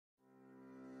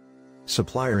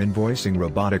Supplier invoicing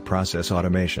robotic process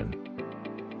automation.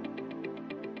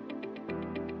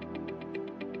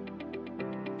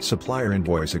 Supplier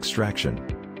invoice extraction.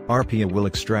 RPA will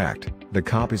extract the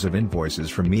copies of invoices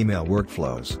from email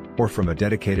workflows, or from a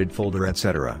dedicated folder,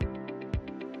 etc.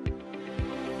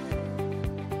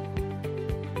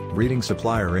 Reading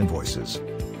supplier invoices.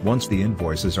 Once the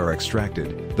invoices are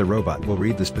extracted, the robot will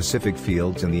read the specific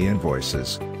fields in the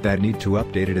invoices that need to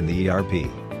update it in the ERP.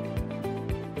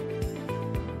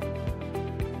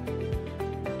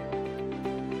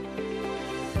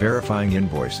 Verifying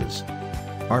invoices.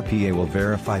 RPA will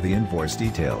verify the invoice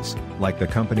details, like the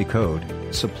company code,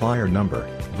 supplier number,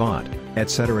 VAT,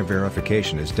 etc.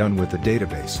 Verification is done with the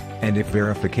database, and if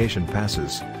verification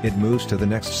passes, it moves to the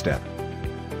next step.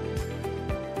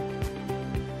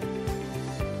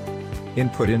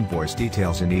 Input invoice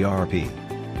details in ERP.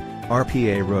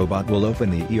 RPA robot will open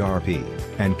the ERP,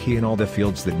 and key in all the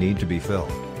fields that need to be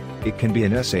filled. It can be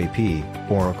an SAP,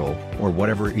 Oracle, or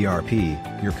whatever ERP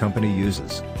your company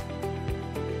uses.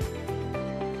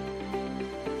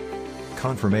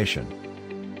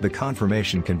 Confirmation. The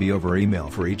confirmation can be over email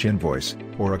for each invoice,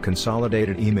 or a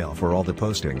consolidated email for all the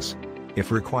postings.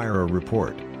 If require a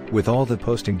report, with all the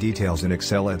posting details in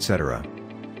Excel, etc.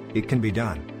 It can be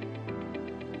done.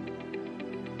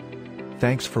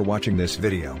 Thanks for watching this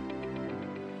video.